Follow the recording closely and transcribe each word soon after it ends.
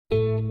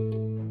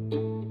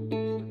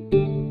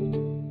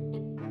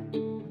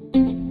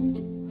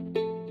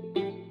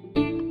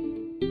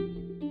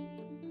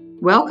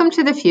Welcome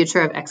to the Future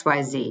of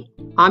XYZ.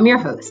 I'm your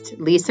host,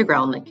 Lisa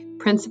Grelnick,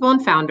 principal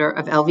and founder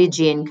of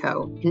LVG &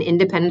 Co., an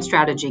independent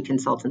strategy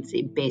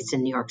consultancy based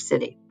in New York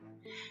City.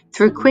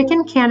 Through quick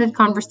and candid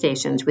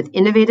conversations with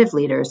innovative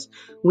leaders,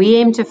 we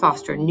aim to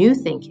foster new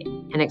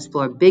thinking and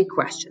explore big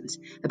questions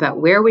about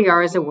where we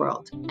are as a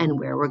world and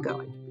where we're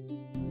going.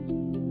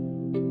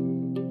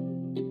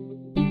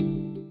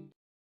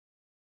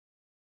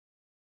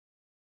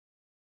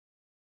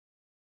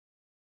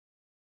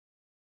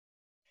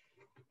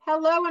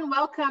 Hello and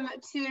welcome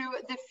to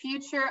the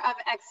Future of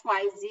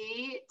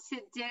XYZ.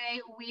 Today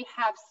we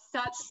have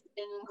such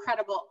an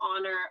incredible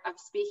honor of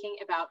speaking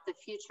about the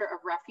future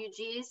of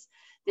refugees.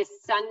 This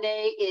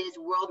Sunday is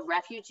World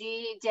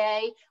Refugee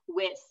Day,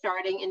 which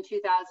starting in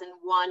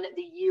 2001,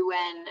 the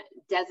UN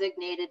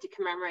designated to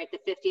commemorate the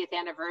 50th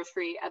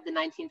anniversary of the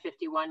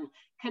 1951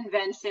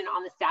 Convention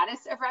on the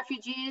Status of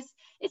Refugees.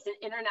 It's an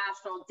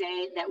international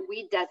day that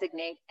we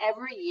designate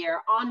every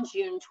year on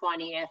June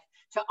 20th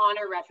to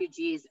honor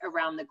refugees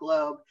around the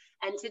globe.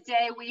 And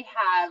today we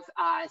have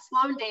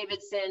Sloan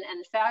Davidson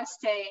and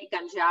Fauste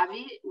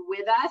Ganjavi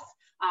with us.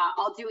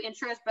 I'll do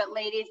intros, but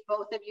ladies,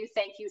 both of you,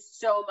 thank you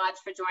so much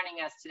for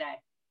joining us today.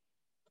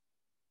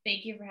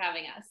 Thank you for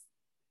having us.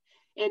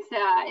 It's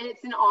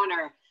an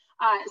honor.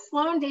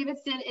 Sloan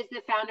Davidson is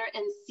the founder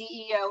and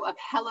CEO of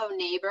Hello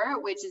Neighbor,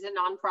 which is a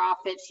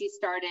nonprofit she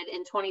started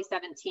in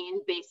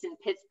 2017 based in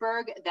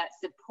Pittsburgh that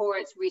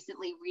supports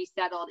recently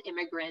resettled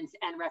immigrants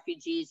and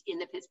refugees in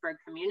the Pittsburgh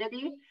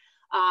community.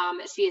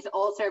 She is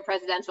also a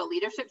presidential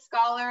leadership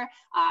scholar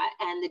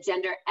and the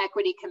Gender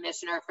Equity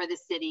Commissioner for the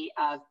city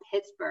of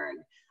Pittsburgh.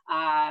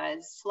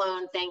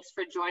 Sloan, thanks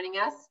for joining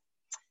us.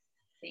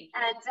 Thank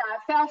you. And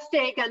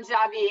Fauste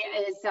Ganjavi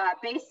is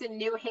based in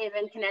New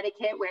Haven,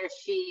 Connecticut, where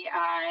she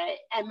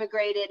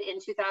emigrated in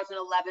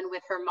 2011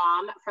 with her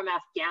mom from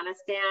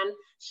Afghanistan.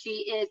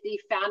 She is the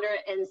founder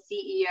and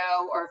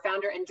CEO, or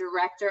founder and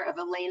director of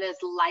Elena's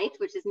Light,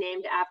 which is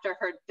named after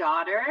her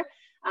daughter.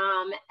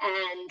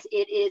 And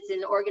it is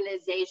an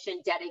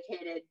organization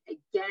dedicated,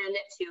 again,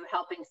 to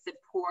helping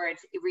support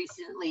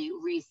recently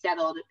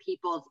resettled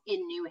peoples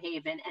in New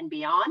Haven and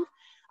beyond.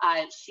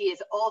 She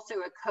is also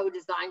a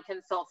co-design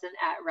consultant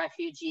at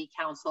Refugee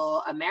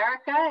Council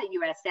America,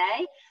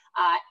 USA,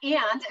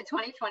 and a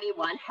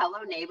 2021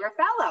 Hello Neighbor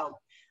Fellow.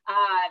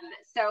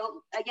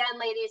 So again,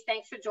 ladies,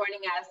 thanks for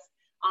joining us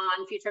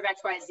on Future of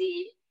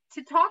XYZ.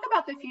 To talk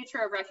about the future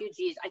of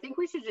refugees, I think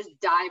we should just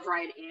dive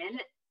right in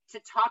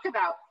to talk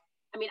about,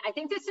 I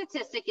think the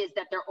statistic is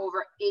that there are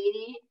over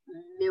 80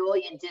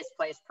 million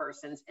displaced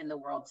persons in the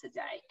world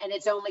today, and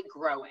it's only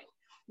growing.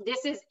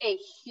 This is a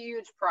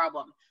huge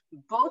problem.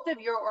 Both of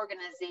your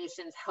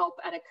organizations help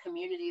at a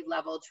community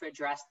level to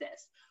address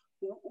this.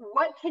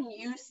 What can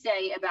you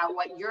say about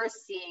what you're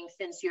seeing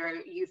since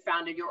you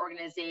founded your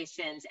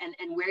organizations,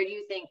 and where do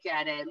you think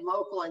at a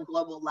local and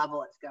global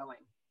level it's going?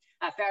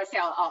 Fauste,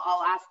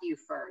 I'll ask you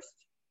first.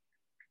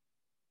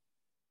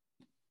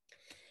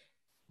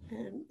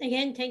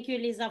 Again, thank you,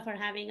 Lisa, for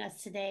having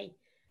us today.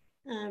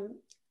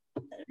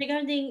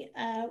 Regarding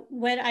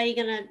where are you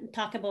going to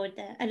talk about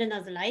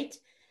Elena's Light?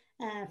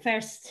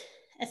 First,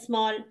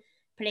 small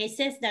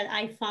places that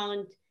I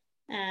found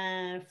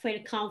feel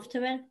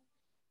comfortable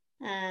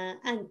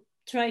and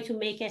try to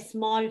make a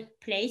small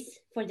place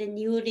for the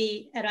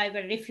newly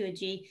arrival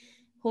refugee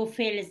who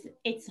feels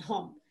it's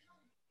home,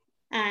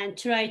 and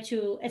try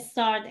to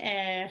start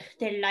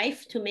their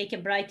life to make a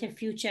brighter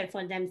future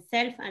for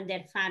themselves and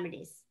their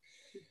families.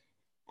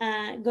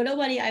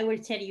 Globally, I will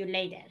tell you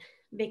later,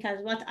 because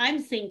what I'm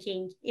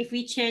thinking, if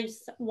we change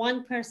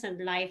one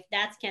person's life,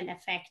 that can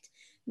affect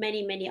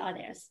many, many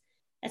others.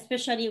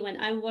 Especially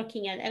when I'm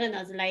working at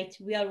Elena's Light,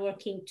 we are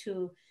working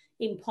to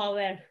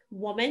empower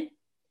women,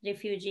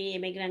 refugee,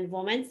 immigrant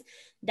women.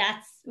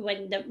 That's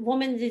when the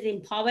woman is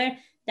empowered,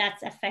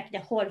 that's affect the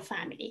whole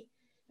family.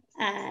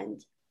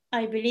 And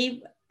I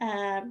believe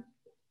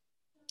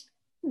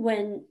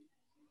when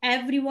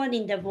everyone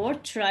in the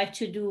world try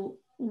to do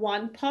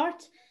one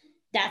part,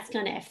 that's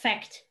gonna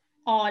affect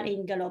all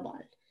in global.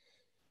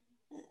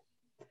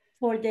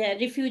 For the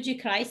refugee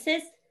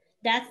crisis,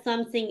 that's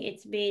something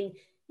it's been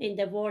in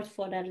the world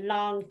for a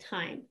long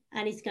time,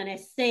 and it's gonna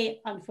stay,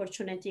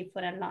 unfortunately,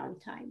 for a long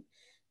time.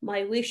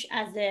 My wish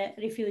as a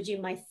refugee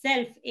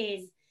myself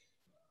is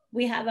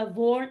we have a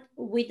world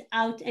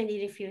without any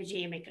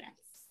refugee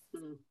immigrants.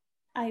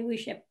 I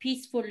wish a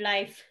peaceful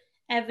life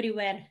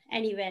everywhere,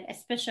 anywhere,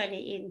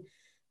 especially in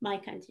my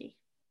country.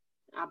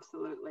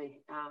 Absolutely.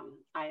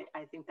 I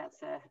think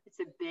it's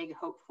a big,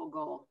 hopeful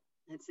goal.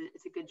 It's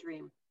a good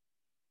dream.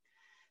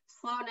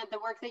 Sloan, the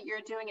work that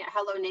you're doing at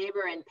Hello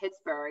Neighbor in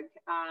Pittsburgh,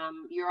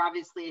 you're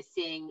obviously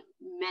seeing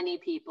many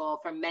people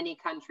from many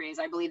countries.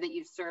 I believe that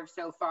you've served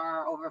so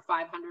far over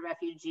 500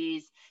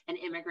 refugees and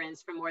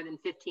immigrants from more than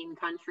 15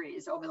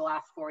 countries over the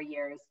last 4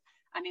 years.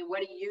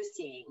 What are you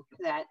seeing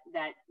that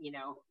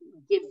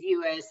gives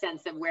you a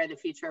sense of where the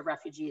future of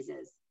refugees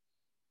is?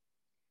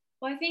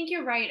 Well, I think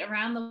you're right.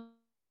 Around the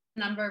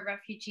number of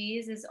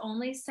refugees is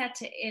only set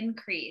to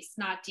increase,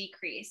 not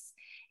decrease.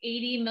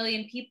 80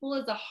 million people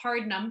is a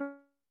hard number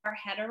our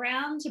head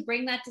around, to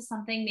bring that to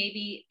something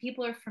maybe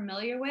people are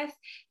familiar with,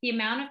 the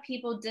amount of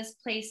people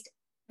displaced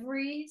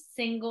every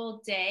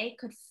single day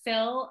could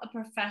fill a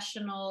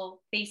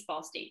professional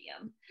baseball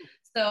stadium.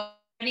 So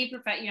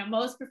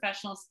most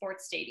professional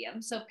sports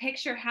stadiums. So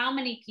picture how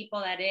many people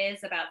that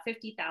is, about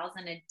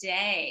 50,000 a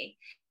day,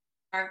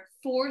 are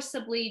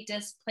forcibly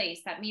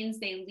displaced. That means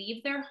they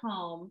leave their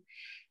home,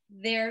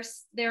 their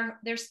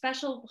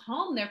special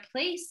home, their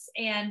place,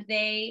 and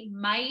they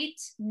might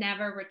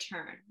never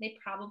return. They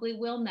probably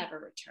will never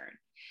return.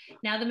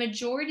 Now, the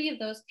majority of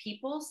those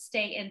people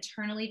stay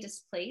internally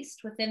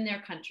displaced within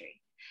their country.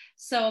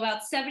 So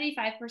about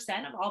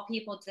 75% of all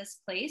people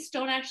displaced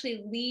don't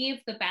actually leave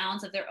the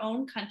bounds of their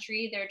own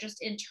country. They're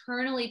just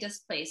internally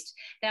displaced.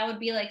 That would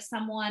be like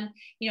someone,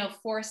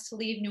 forced to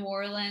leave New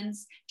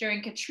Orleans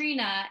during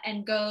Katrina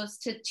and goes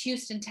to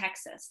Houston,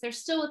 Texas. They're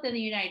still within the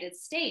United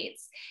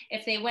States.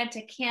 If they went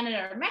to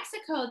Canada or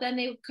Mexico, then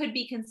they could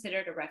be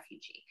considered a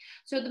refugee.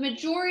 So the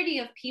majority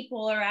of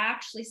people are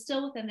actually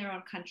still within their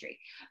own country.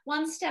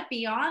 One step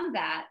beyond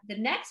that, the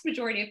next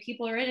majority of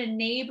people are in a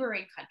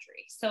neighboring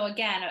country. So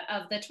again,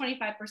 of the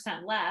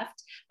 25%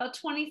 left, about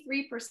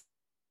 23%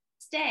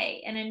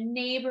 stay in a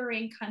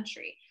neighboring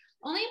country.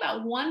 Only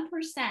about 1%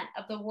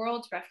 of the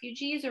world's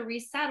refugees are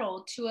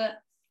resettled to a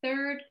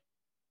third,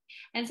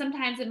 and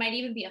sometimes it might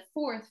even be a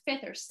fourth,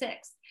 fifth, or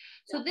sixth.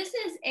 So this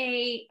is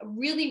a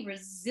really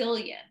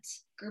resilient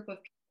group of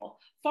people,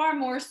 far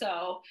more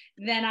so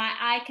than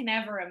I can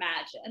ever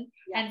imagine.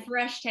 Yeah. And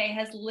Fereshteh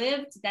has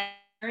lived that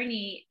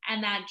journey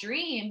and that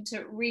dream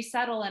to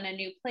resettle in a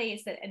new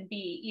place and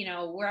be,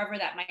 wherever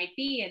that might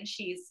be. And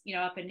she's,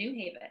 up in New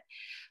Haven.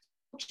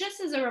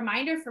 Just as a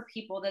reminder for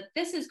people that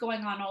this is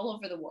going on all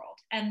over the world,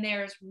 and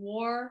there's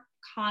war,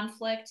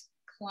 conflict,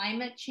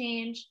 climate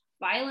change,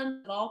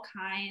 violence of all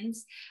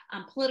kinds,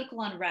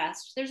 political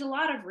unrest. There's a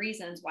lot of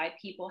reasons why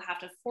people have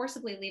to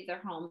forcibly leave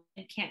their home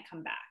and can't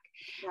come back.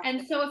 Yeah.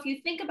 And so if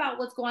you think about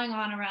what's going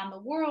on around the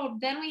world,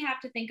 then we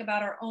have to think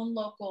about our own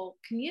local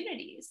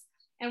communities.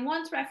 And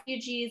once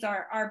refugees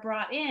are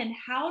brought in,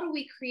 how do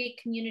we create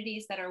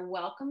communities that are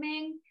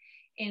welcoming,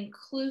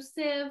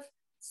 inclusive,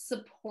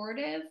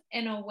 supportive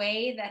in a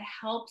way that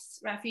helps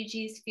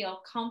refugees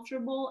feel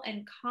comfortable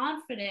and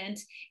confident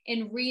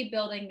in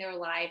rebuilding their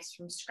lives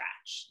from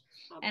scratch?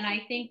 Absolutely. And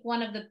I think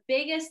one of the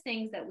biggest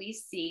things that we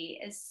see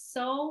is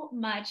so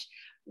much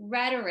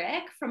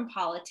rhetoric from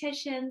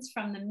politicians,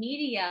 from the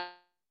media.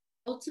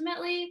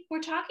 Ultimately, we're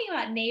talking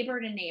about neighbor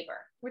to neighbor.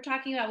 We're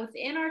talking about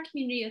within our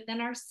community, within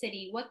our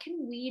city, what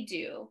can we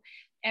do,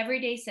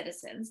 everyday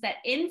citizens, that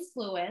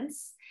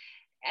influence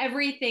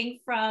everything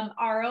from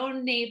our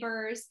own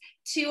neighbors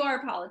to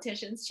our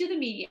politicians to the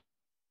media.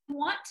 We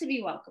want to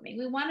be welcoming.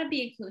 We want to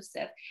be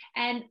inclusive.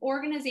 And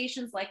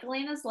organizations like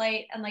Elena's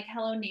Light and like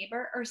Hello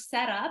Neighbor are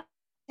set up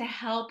to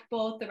help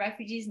both the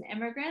refugees and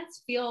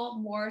immigrants feel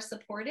more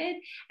supported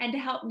and to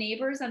help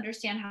neighbors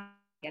understand how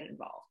to get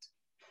involved.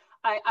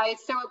 I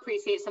so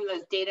appreciate some of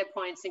those data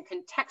points and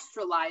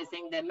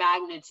contextualizing the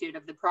magnitude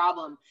of the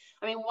problem.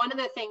 I mean, one of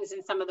the things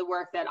in some of the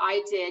work that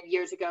I did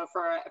years ago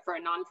for a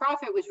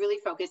nonprofit was really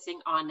focusing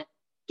on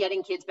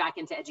getting kids back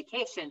into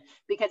education,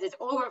 because it's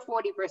over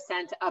 40%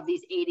 of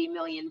these 80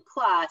 million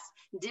plus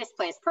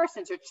displaced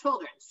persons are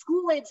children,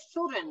 school-aged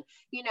children,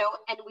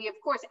 and we of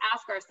course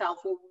ask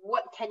ourselves, well,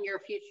 what can your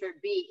future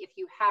be if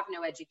you have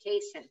no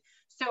education?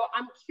 So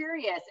I'm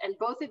curious, and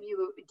both of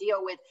you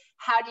deal with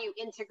how do you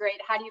integrate,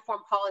 how do you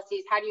form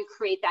policies, how do you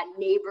create that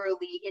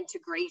neighborly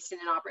integration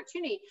and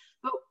opportunity?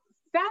 But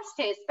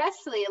Fereshteh,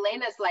 especially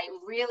Elena's Light,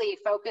 really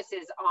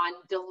focuses on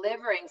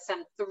delivering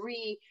some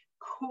three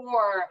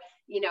core,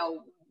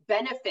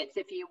 benefits,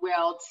 if you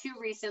will, to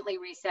recently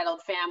resettled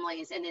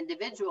families and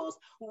individuals.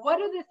 What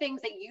are the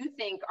things that you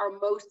think are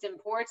most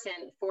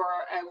important for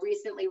a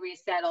recently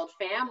resettled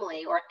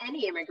family or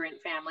any immigrant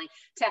family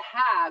to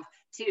have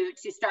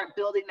to start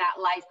building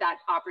that life, that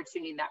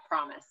opportunity, that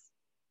promise?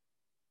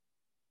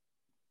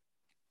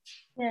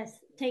 Yes,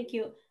 thank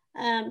you.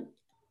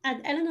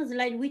 At Elena's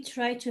Light, we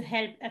try to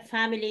help a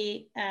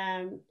family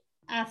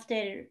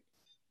after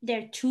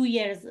their 2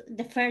 years,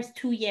 the first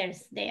 2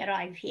 years they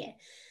arrive here.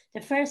 The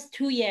first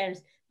 2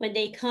 years when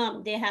they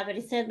come, they have a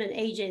resettlement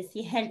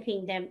agency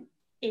helping them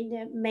in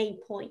the main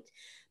point.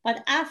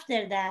 But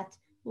after that,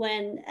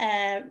 when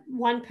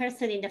one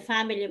person in the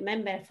family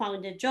member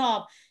found a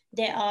job,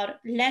 they are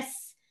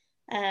less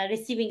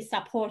receiving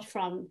support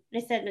from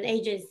resettlement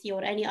agency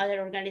or any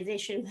other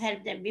organization who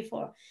helped them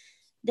before.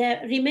 The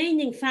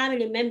remaining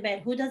family member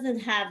who doesn't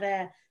have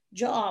a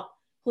job,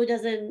 who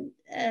doesn't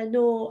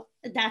know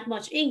that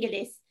much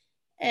English,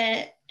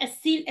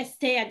 still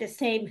stay at the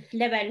same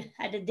level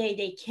at the day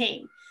they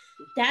came.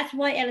 That's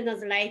why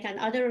Elena's Light and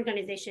other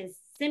organizations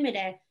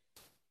similar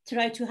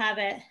try to have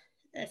a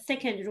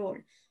second role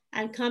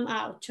and come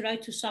out, try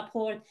to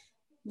support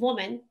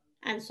women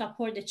and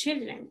support the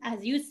children.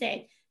 As you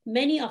said,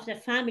 many of the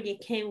family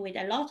came with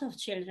a lot of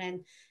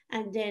children,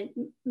 and then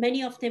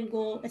many of them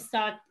go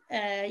start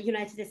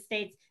United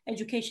States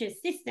education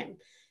system.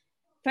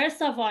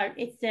 First of all,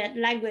 it's a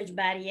language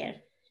barrier,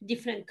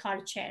 different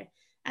culture.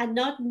 and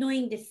not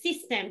knowing the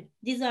system.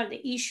 These are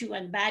the issue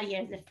and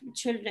barriers that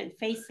children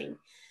facing.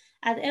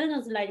 At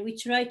Eleanor's Light, we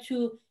try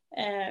to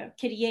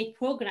create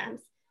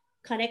programs,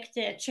 connect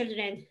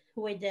children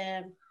with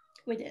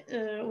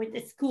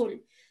the school,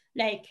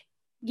 like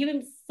give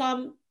them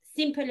some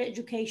simple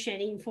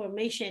education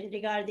information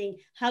regarding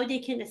how they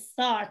can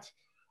start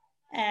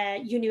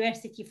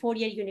university,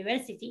 4-year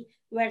university,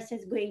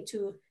 versus going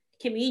to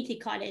community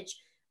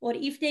college. Or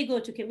if they go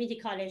to community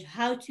college,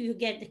 how to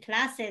get the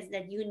classes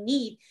that you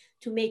need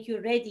to make you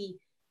ready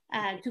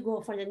to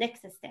go for the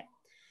next step.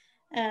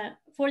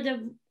 For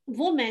the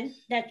women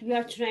that we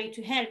are trying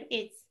to help,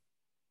 it's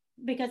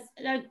because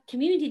the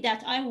community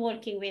that I'm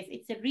working with,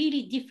 it's a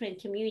really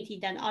different community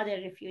than other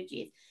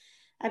refugees.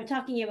 I'm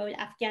talking about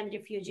Afghan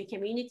refugee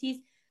communities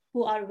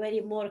who are very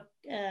more,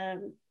 a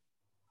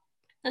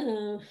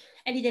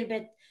little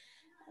bit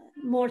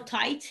more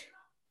tight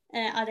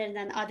other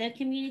than other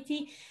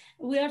community.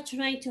 We are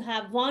trying to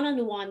have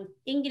one-on-one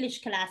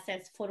English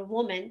classes for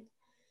women.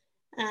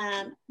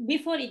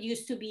 Before it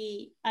used to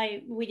be,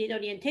 we did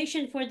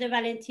orientation for the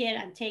volunteer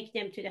and take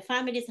them to the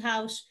family's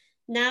house.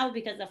 Now,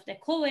 because of the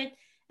COVID,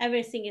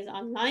 everything is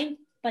online,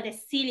 but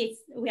still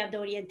we have the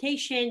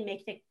orientation,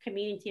 make the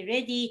community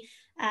ready.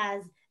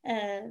 As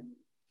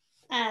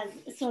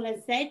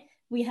Solon said,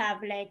 we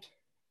have like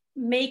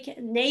make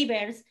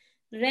neighbors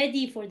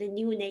ready for the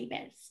new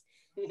neighbors.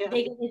 Yeah.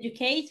 They can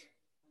educate,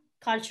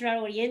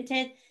 cultural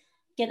oriented,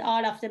 get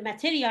all of the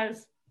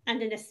materials, and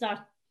then they start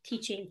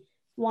teaching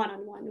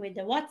one-on-one with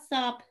the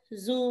WhatsApp,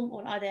 Zoom,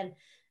 or other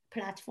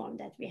platform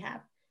that we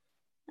have.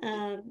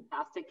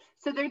 Fantastic.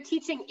 So they're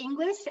teaching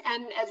English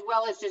and as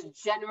well as just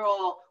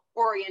general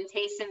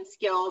orientation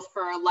skills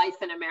for life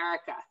in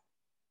America.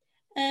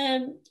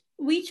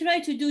 We try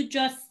to do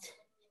just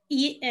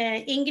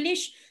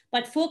English,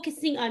 but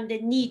focusing on the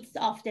needs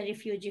of the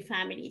refugee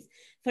families.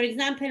 For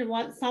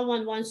example,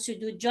 someone wants to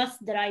do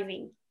just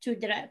driving to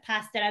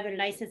pass driver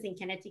license in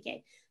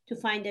Connecticut to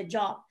find a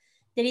job.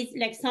 There is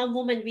like some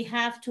woman we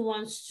have to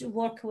wants to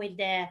work with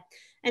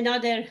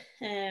another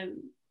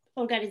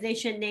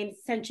organization named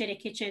Sanctuary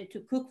Kitchen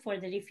to cook for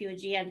the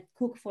refugee and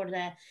cook for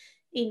the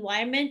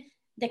environment.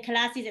 The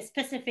class is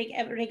specific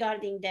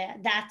regarding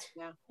that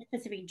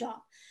specific job.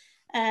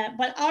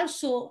 But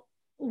also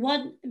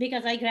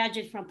because I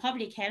graduated from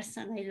public health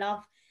and I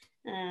love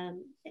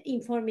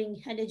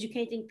informing and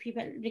educating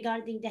people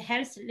regarding the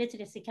health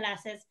literacy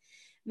classes,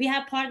 we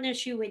have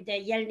partnership with the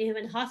Yale New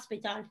Haven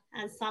Hospital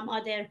and some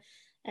other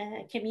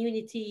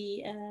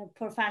community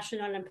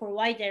professional and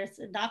providers,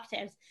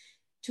 doctors,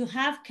 to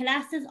have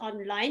classes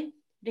online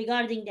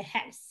regarding the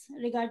health,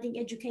 regarding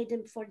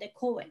educating for the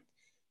COVID.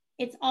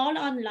 It's all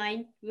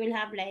online. We'll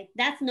have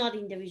that's not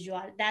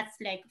individual. That's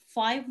like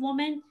 5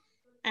 women,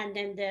 and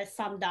then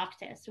some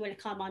doctors will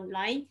come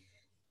online.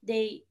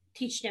 They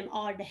teach them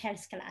all the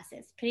health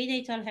classes,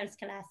 prenatal health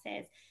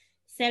classes,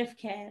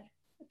 self-care,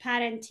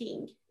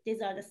 parenting.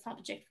 These are the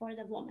subject for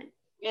the woman.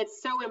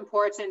 It's so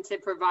important to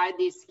provide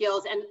these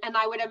skills. And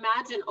I would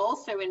imagine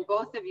also in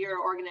both of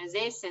your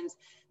organizations,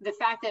 the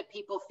fact that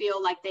people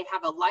feel like they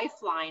have a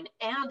lifeline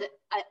and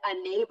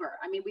a neighbor.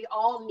 I mean, we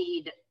all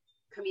need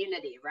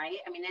community, right?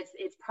 I mean,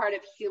 it's part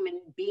of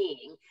human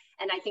being.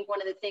 And I think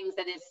one of the things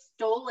that is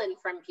stolen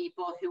from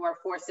people who are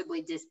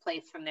forcibly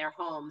displaced from their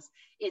homes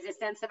is a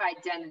sense of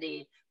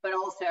identity, but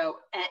also,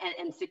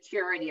 and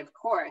security, of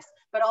course,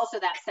 but also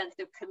that sense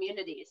of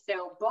community.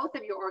 So both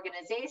of your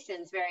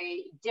organizations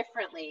very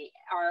differently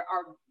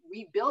are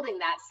rebuilding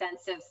that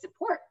sense of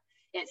support.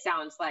 It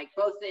sounds like,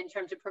 both in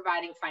terms of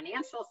providing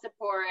financial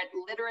support,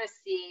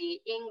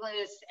 literacy,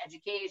 English,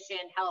 education,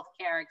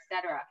 healthcare, et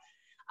cetera.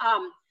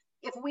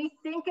 If we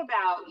think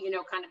about,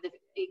 kind of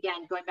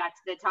again, going back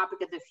to the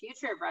topic of the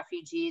future of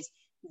refugees,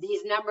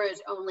 these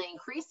numbers only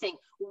increasing,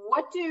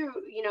 what do,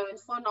 and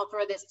Sloan, I'll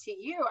throw this to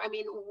you. I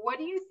mean, what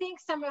do you think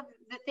some of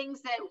the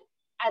things that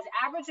as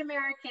average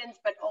Americans,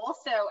 but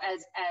also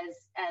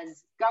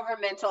as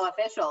governmental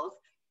officials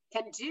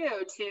can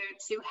do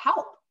to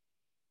help?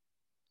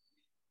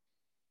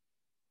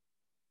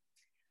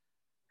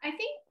 I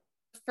think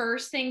the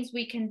first things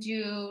we can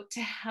do to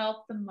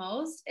help the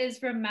most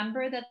is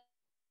remember that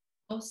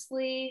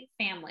mostly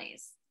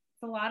families.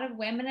 It's a lot of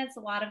women, it's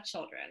a lot of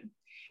children.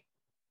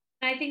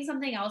 And I think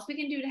something else we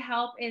can do to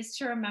help is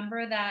to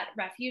remember that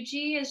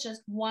refugee is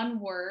just one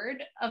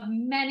word of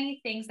many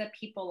things that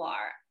people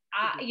are.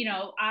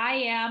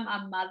 I am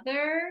a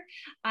mother,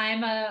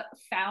 I'm a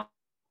founder,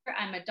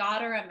 I'm a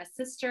daughter, I'm a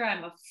sister,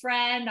 I'm a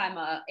friend, I'm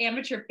an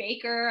amateur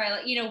baker.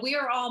 We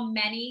are all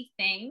many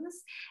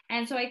things.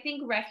 And so I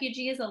think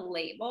refugee is a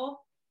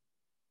label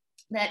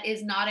that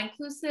is not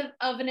inclusive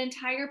of an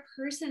entire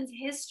person's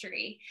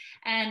history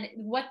and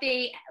what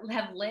they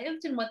have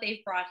lived and what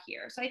they've brought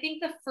here. So I think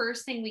the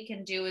first thing we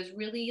can do is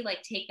really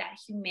take that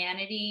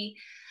humanity,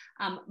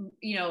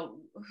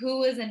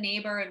 who is a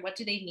neighbor and what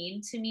do they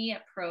mean to me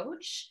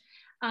approach.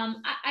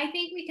 I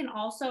think we can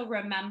also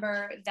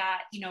remember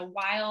that,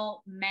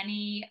 while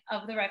many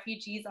of the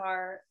refugees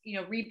are,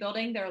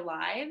 rebuilding their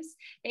lives,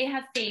 they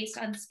have faced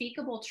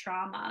unspeakable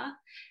trauma.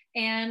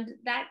 And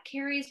that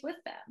carries with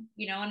them,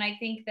 you know, and I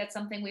think that's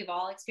something we've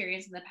all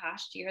experienced in the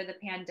past year. The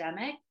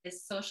pandemic,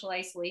 this social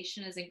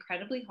isolation is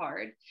incredibly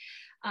hard.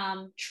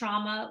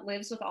 Trauma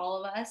lives with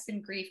all of us,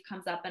 and grief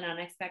comes up in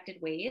unexpected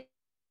ways.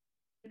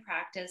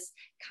 Practice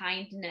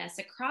kindness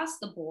across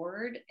the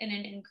board in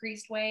an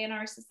increased way in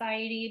our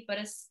society, but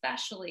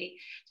especially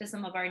to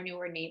some of our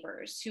newer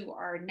neighbors who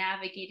are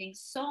navigating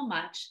so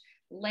much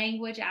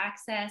language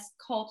access,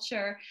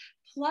 culture,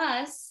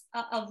 plus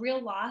a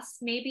real loss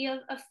maybe of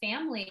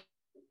family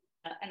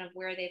and of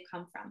where they've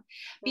come from.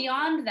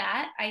 Beyond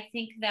that, I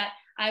think that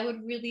I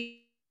would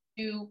really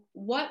do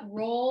what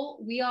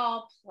role we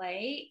all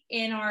play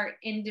in our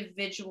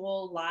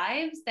individual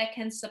lives that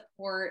can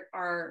support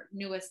our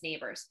newest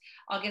neighbors.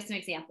 I'll give some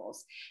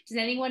examples. Does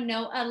anyone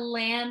know a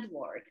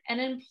landlord, an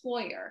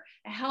employer,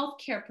 a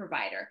healthcare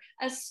provider,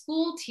 a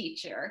school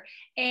teacher,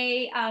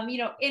 a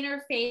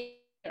interfaith?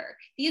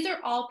 These are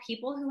all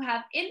people who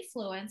have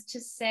influence to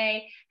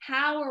say,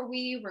 how are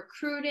we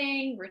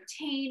recruiting,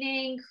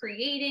 retaining,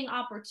 creating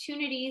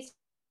opportunities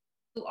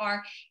who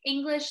are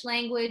English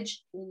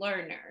language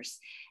learners.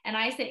 And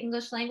I say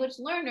English language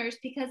learners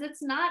because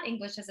it's not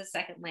English as a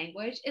second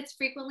language. It's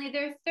frequently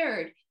their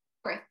third,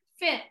 fourth,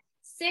 fifth,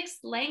 sixth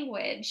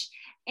language.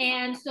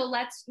 And so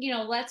let's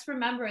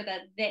remember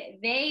that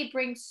they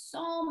bring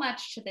so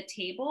much to the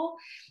table.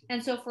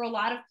 And so for a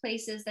lot of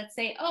places that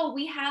say, oh,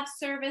 we have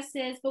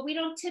services, but we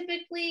don't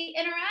typically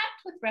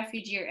interact with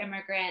refugee or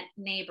immigrant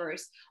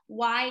neighbors.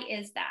 Why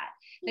is that?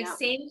 The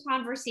same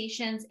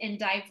conversations in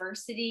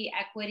diversity,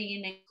 equity,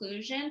 and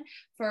inclusion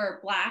for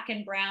Black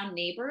and Brown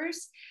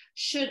neighbors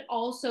should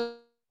also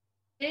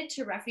be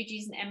to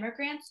refugees and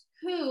immigrants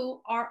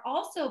who are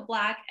also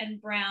Black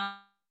and Brown,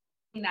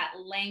 that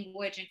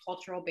language and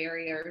cultural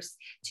barriers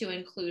to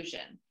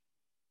inclusion.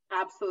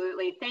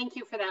 Absolutely. Thank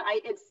you for that.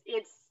 It's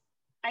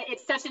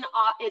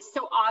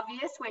so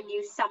obvious when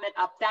you sum it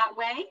up that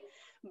way.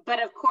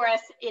 But of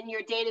course, in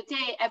your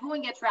day-to-day,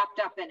 everyone gets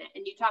wrapped up in it.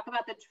 And you talk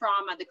about the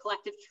trauma, the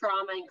collective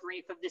trauma and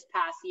grief of this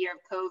past year of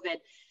COVID.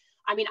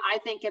 I mean, I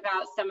think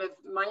about some of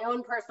my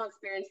own personal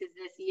experiences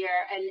this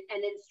year, and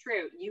it's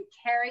true. You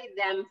carry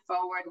them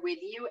forward with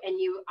you, and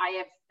I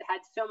have had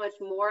so much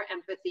more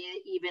empathy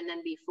even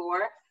than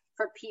before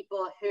for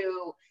people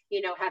who,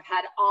 have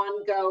had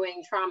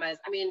ongoing traumas.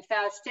 I mean,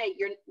 Fauste,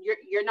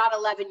 you're not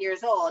 11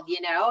 years old,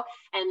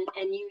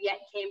 and you yet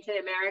came to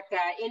America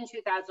in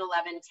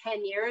 2011,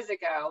 10 years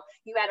ago.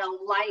 You had a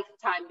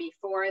lifetime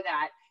before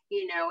that,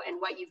 and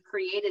what you've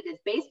created is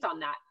based on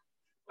that.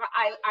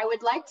 I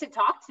would like to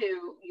talk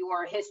to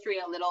your history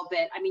a little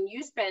bit. I mean,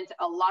 you spent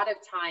a lot of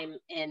time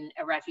in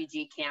a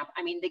refugee camp.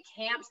 I mean, the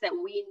camps that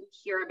we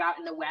hear about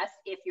in the West,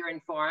 if you're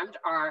informed,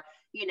 are,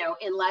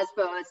 in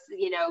Lesbos,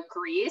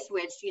 Greece,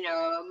 which,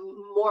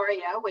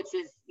 Moria, which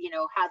is,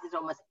 houses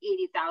almost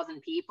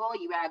 80,000 people.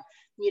 You have,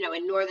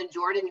 in northern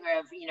Jordan, you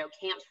have,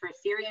 camps for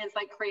Syrians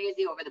like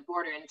crazy. Over the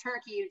border in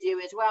Turkey, you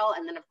do as well.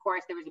 And then, of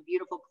course, there was a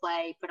beautiful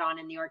play put on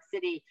in New York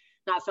City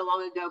not so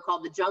long ago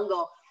called The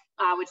Jungle,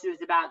 which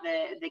was about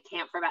the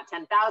camp for about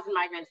 10,000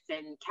 migrants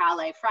in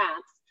Calais,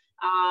 France.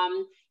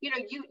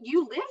 You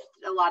lived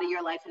a lot of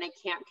your life in a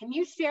camp. Can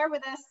you share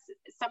with us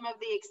some of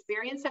the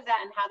experience of that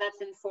and how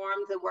that's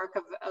informed the work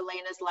of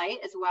Elena's Light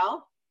as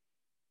well?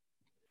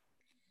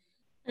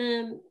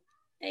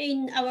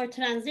 In our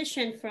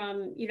transition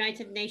from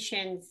United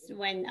Nations,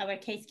 when our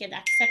case get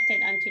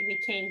accepted until we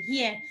came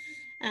here,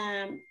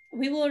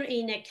 we were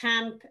in a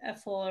camp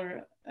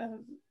for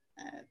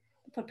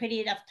a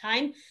period of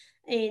time.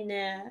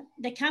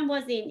 The camp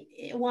was in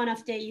one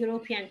of the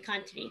European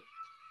country.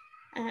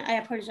 I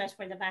apologize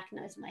for the back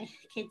noise. My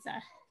kids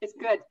are. It's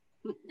good.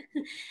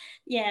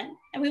 Yeah,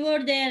 we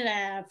were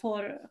there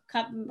for a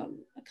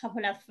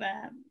couple of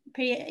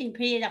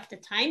period of the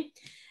time,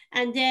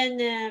 and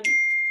then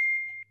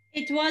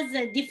it was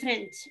a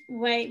different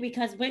way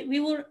because we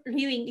were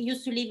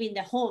used to live in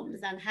the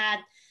homes and had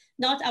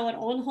not our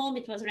own home.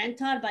 It was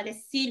rental, but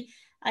still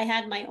I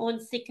had my own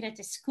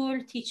secret school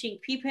teaching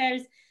people.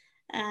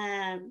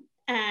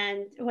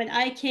 And when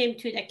I came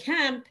to the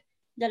camp,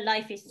 the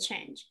life is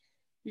changed.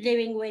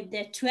 Living with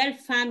the 12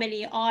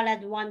 family all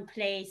at one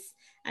place,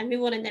 and we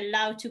weren't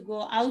allowed to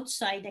go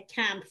outside the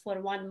camp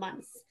for 1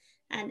 month.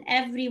 And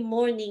every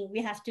morning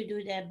we have to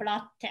do the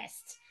blood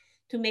test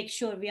to make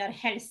sure we are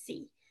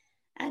healthy.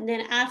 And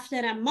then after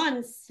a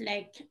month,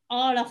 like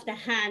all of the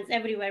hands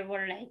everywhere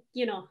were like,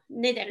 needle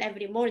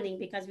every morning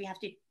because we have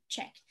to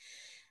check.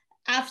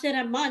 After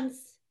a month,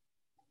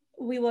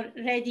 we were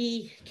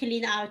ready,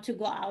 clean out to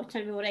go out,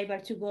 and we were able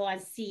to go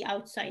and see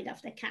outside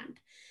of the camp.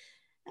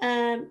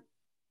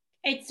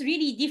 It's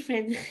really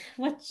different.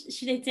 What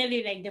should I tell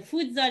you? Like the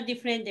foods are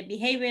different, the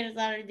behaviors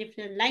are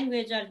different,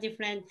 language are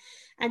different.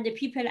 And the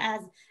people,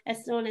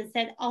 as Ronan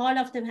said, all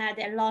of them had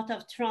a lot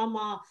of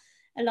trauma,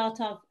 a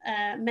lot of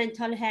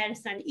mental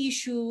health and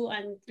issue.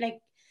 And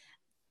like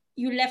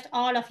you left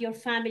all of your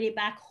family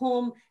back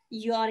home.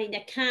 You are in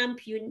the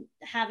camp, you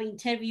have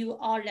interview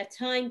all the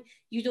time.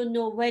 You don't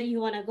know where you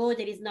want to go.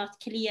 There is not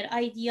clear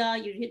idea.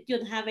 You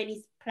don't have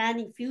any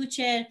planning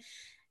future.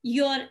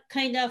 You're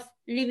kind of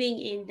living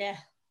in the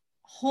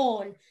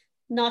hole,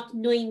 not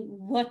knowing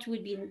what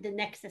would be the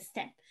next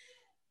step.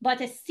 But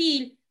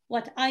still,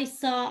 what I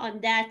saw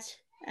on that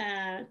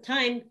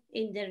time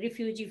in the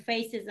refugee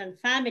faces and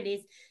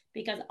families,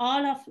 because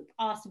all of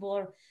us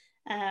were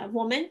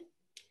women,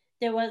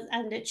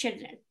 and the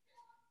children.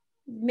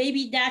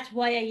 Maybe that's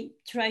why I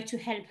try to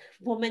help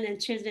women and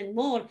children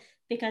more,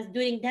 because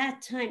during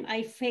that time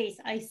I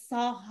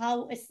saw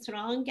how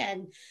strong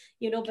and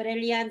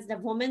brilliant the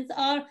women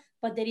are,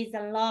 but there is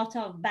a lot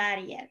of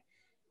barrier.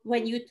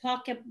 When you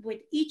talk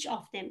with each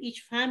of them,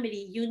 each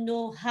family, you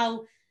know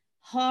how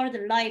hard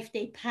life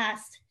they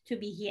passed to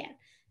be here.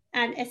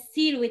 And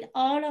still with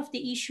all of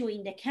the issue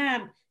in the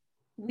camp,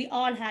 we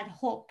all had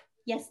hope.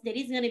 Yes, there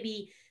is going to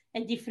be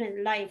a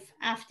different life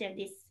after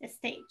this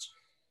stage.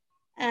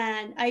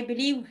 And I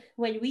believe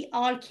when we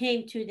all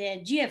came to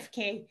the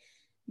GFK,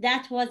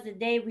 that was the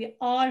day we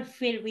all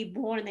feel we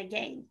born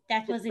again.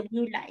 That was a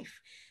new life.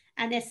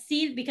 And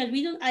still, because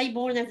I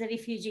born as a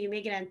refugee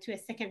immigrant to a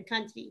second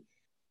country,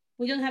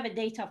 we don't have a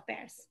date of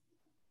birth.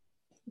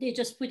 They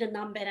just put a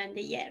number and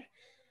the year.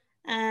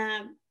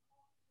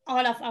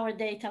 All of our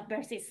date of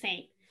birth is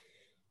same.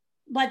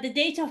 But the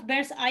date of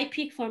birth I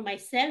pick for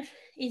myself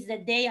is the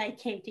day I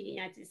came to the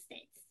United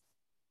States,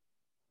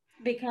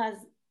 because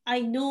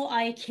I know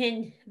I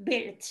can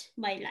build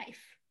my life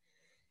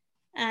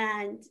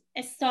and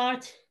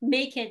start,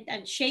 make it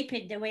and shape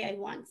it the way I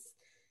want.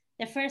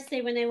 The first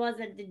day when I was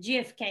at the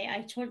GFK,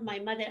 I told my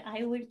mother,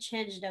 I will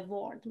change the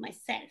world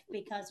myself,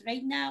 because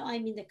right now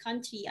I'm in the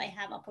country I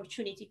have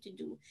opportunity to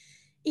do.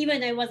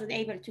 Even I wasn't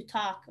able to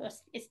talk or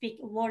speak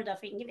a word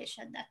of English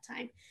at that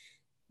time.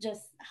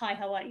 Just, hi,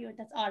 how are you?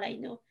 That's all I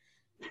know.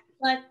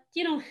 But,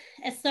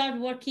 I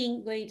started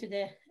working, going to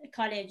the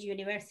college,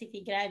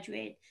 university,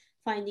 graduate,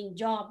 finding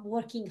job,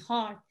 working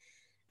hard,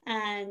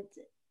 and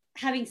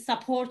having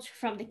support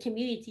from the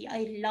community.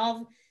 I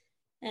love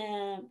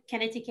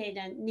Connecticut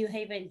and New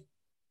Haven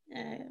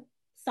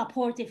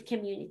supportive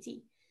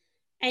community.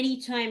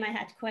 Anytime I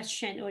had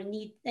question or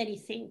need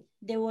anything,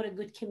 they were a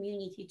good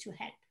community to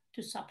help,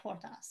 to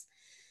support us.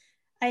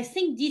 I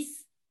think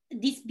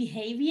this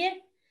behavior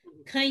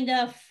kind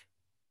of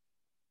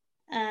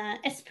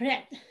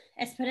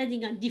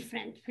spreading on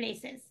different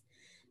places.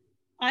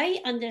 I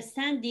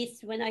understand this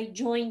when I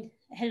joined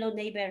Hello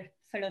Neighbor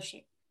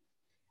Fellowship.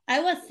 I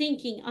was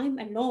thinking I'm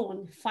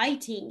alone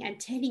fighting and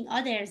telling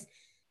others,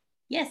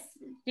 yes,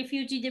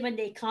 refugees, when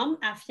they come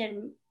after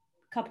a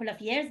couple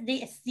of years,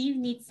 they still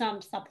need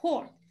some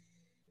support.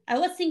 I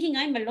was thinking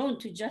I'm alone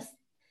to just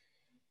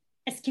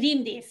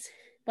scream this.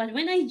 But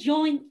when I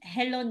joined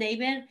Hello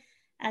Neighbor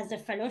as a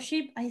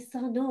fellowship, I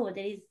saw, no,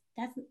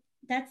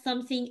 that's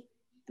something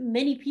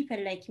many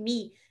people like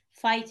me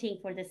fighting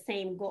for the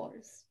same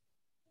goals.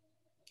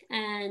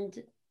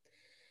 And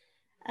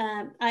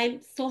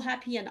I'm so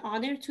happy and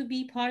honored to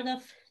be part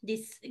of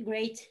this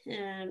great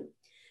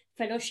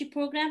fellowship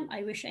program.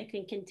 I wish I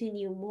can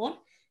continue more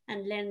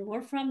and learn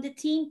more from the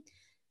team.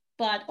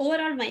 But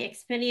overall, my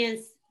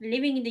experience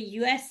living in the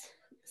US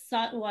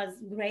was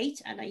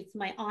great, and it's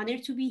my honor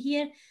to be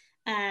here.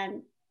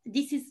 And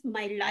this is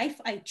my life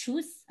I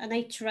choose, and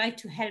I try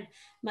to help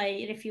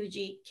my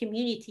refugee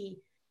community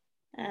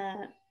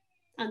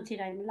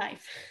until I'm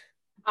alive.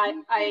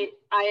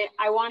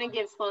 I want to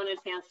give Sloan a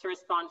chance to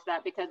respond to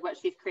that, because what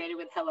she's created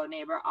with Hello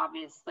Neighbor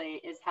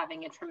obviously is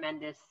having a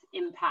tremendous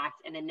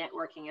impact and a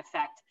networking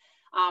effect.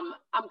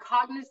 I'm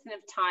cognizant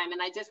of time,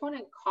 and I just want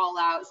to call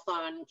out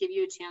Sloan, give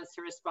you a chance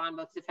to respond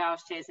both to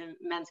Faust's and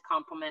Men's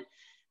compliment.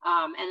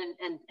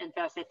 And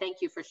Faust, thank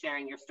you for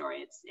sharing your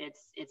story.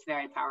 It's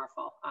very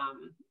powerful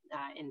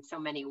in so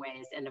many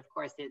ways, and of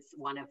course it's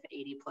one of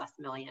 80+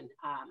 million,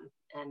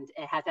 and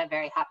it has a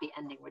very happy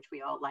ending, which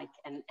we all like,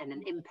 and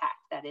an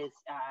impact that is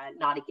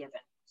not a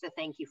given. So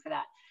thank you for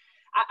that.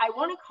 I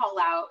want to call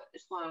out,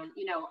 Sloan,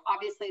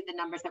 obviously the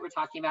numbers that we're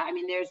talking about. I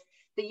mean, there's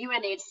the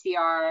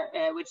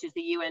UNHCR, which is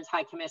the UN's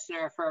High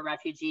Commissioner for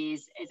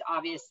Refugees, is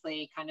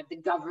obviously kind of the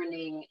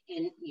governing,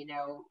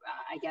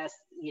 I guess,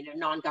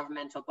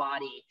 non-governmental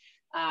body,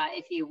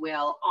 if you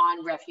will,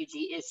 on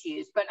refugee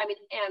issues. But I mean,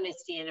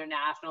 Amnesty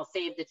International,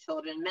 Save the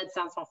Children,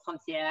 Médecins Sans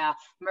Frontières,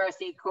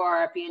 Mercy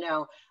Corps,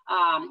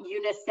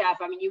 UNICEF,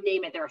 I mean, you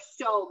name it. There are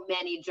so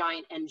many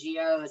giant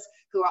NGOs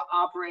who are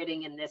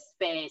operating in this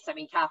space. I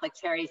mean, Catholic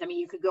Charities, I mean,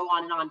 you could go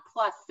on,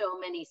 plus so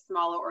many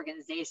smaller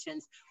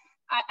organizations.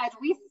 As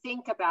we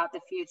think about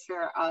the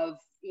future of,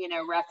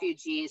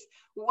 refugees,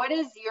 what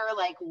is your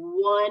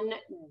one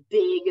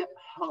big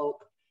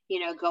hope,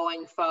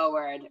 going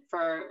forward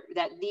for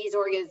that these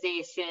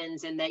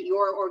organizations and that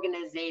your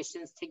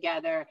organizations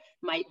together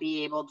might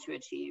be able to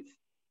achieve?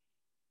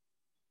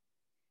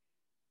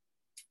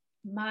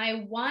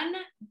 My one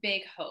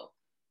big hope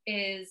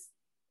is,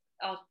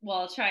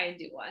 I'll try and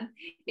do one,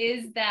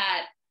 is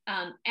that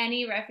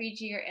any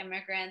refugee or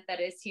immigrant that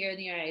is here in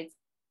the United States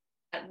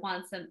that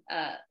wants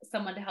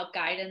someone to help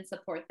guide and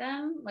support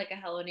them, like a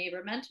Hello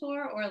Neighbor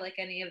mentor, or like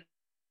any of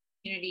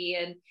community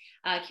and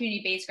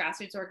community-based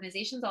grassroots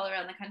organizations all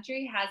around the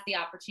country, has the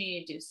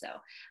opportunity to do so.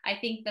 I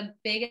think the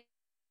biggest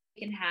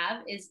we can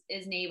have is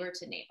neighbor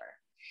to neighbor.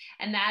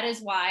 And that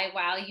is why,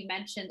 while you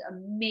mentioned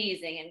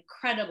amazing,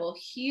 incredible,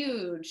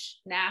 huge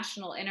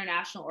national,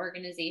 international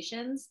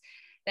organizations,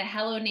 the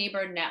Hello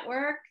Neighbor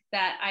Network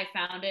that I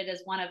founded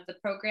as one of the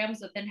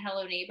programs within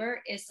Hello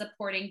Neighbor is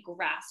supporting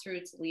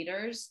grassroots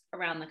leaders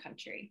around the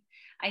country.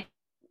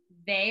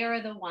 We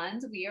are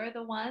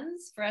the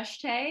ones,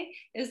 Fresh Tay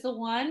is the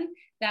one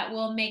that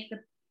will make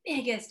the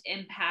biggest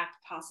impact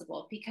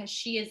possible, because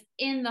she is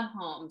in the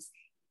homes,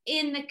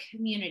 in the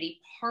community,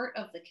 part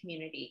of the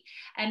community,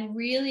 and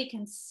really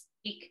can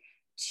speak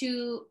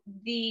to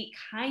the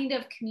kind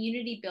of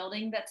community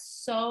building that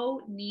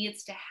so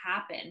needs to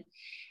happen.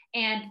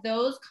 And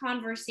those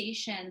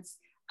conversations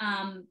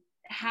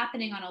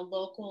happening on a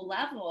local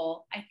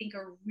level, I think,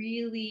 are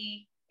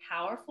really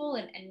powerful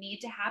and need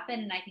to happen.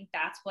 And I think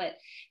that's what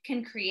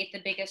can create the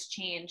biggest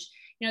change.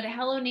 You know, the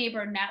Hello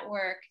Neighbor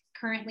Network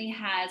currently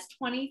has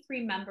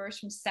 23 members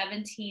from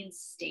 17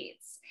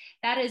 states.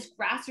 That is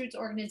grassroots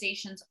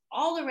organizations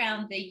all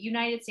around the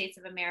United States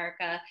of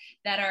America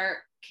that are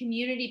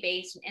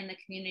community-based in the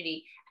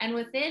community. And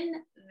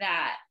within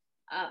that,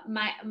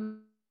 my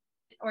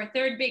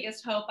third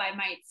biggest hope, I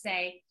might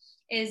say,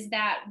 is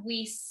that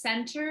we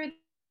center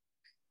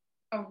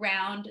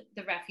around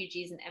the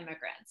refugees and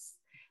immigrants.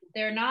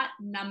 They're not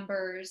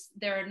numbers.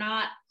 They're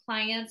not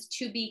clients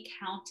to be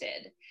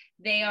counted.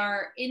 They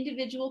are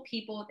individual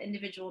people with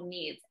individual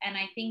needs. And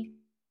I think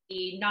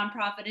the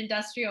nonprofit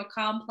industrial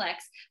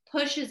complex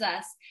pushes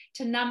us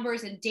to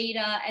numbers and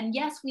data. And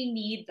yes, we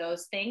need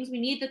those things. We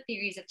need the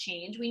theories of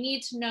change. We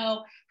need to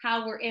know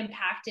how we're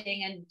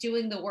impacting and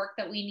doing the work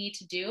that we need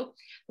to do.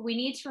 But we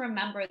need to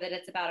remember that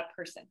it's about a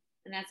person.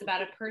 And that's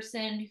about a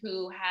person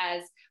who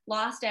has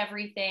lost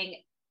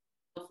everything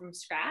from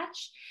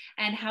scratch.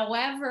 And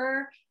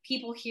however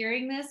people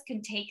hearing this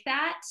can take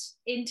that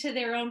into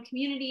their own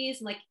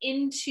communities, like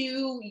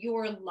into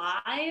your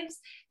lives,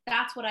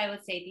 that's what I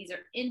would say. These are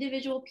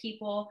individual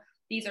people.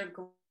 These are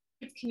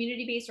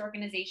community-based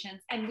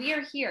organizations, and we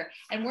are here,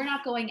 and we're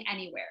not going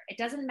anywhere. It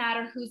doesn't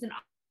matter who's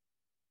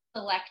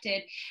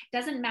elected. It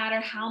doesn't matter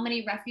how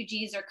many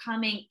refugees are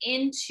coming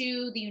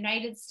into the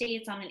United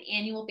States on an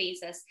annual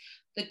basis.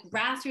 The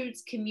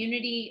grassroots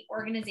community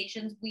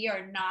organizations, we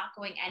are not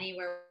going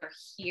anywhere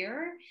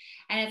here.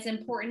 And it's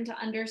important to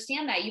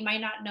understand that. You might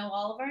not know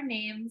all of our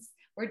names.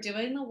 We're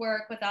doing the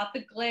work without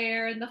the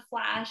glare and the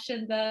flash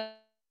and the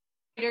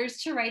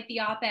writers to write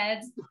the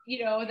op-eds,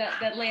 you know,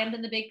 that land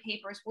in the big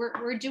papers.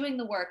 We're doing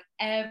the work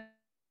every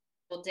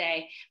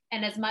day.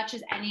 And as much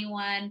as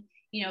anyone,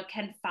 you know,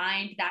 can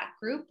find that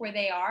group where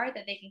they are,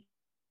 that they can get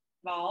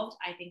involved,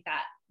 I think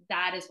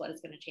that is what is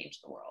going to change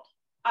the world.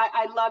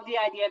 I love the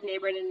idea of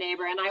neighbor to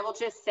neighbor. And I will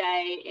just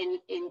say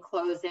in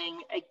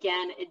closing,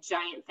 again, a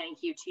giant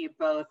thank you to you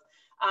both.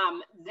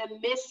 The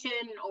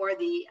mission or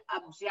the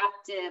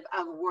objective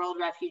of World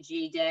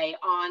Refugee Day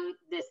on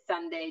this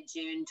Sunday,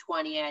 June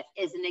 20th,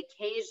 is an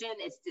occasion,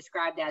 it's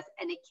described as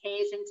an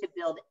occasion to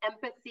build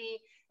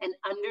empathy and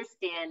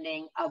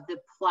understanding of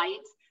the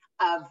plight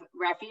of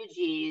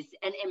refugees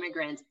and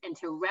immigrants, and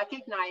to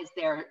recognize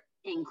their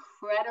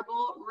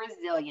incredible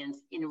resilience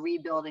in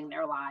rebuilding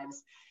their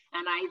lives.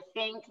 And I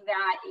think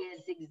that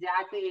is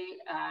exactly,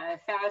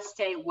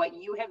 Fausté, what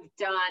you have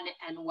done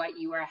and what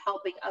you are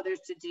helping others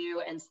to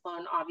do, and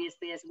Sloan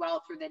obviously as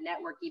well through the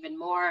network even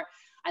more.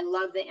 I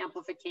love the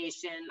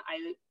amplification.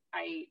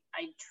 I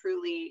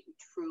truly,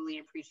 truly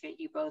appreciate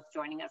you both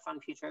joining us on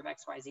Future of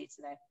XYZ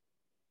today.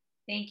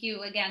 Thank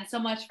you again so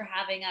much for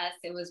having us.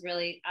 It was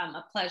really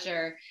a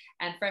pleasure.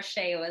 And Fresh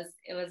Tay,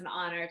 it was an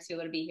honor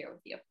to be here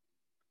with you.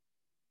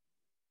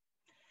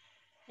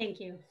 Thank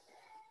you.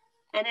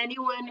 And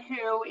anyone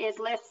who is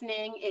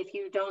listening, if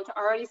you don't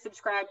already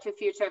subscribe to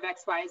Future of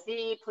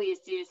XYZ, please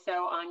do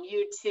so on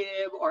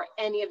YouTube or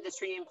any of the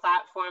streaming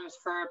platforms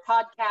for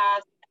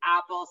podcasts,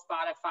 Apple,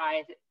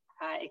 Spotify,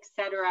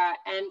 etc.,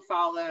 and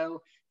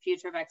follow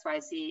Future of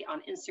XYZ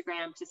on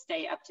Instagram to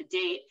stay up to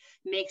date.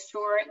 Make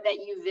sure that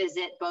you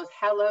visit both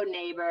Hello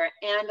Neighbor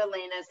and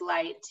Elena's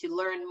Light to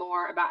learn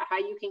more about how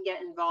you can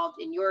get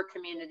involved in your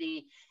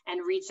community,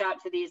 and reach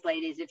out to these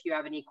ladies if you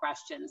have any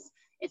questions.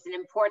 It's an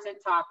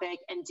important topic,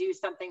 and do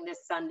something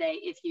this Sunday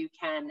if you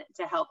can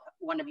to help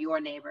one of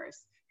your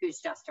neighbors who's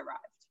just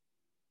arrived.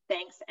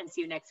 Thanks, and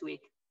see you next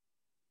week.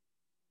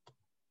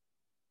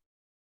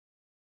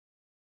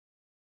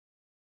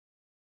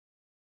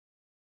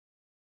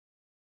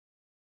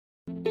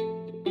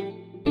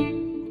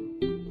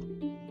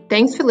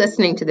 Thanks for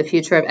listening to the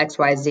Future of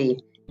XYZ.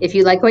 If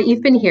you like what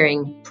you've been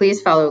hearing,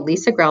 please follow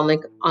Lisa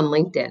Grelnick on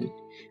LinkedIn.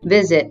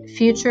 Visit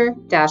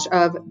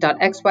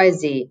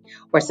future-of.xyz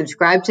or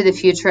subscribe to the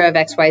Future of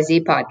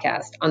XYZ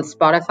podcast on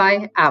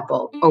Spotify,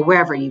 Apple, or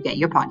wherever you get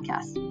your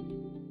podcasts.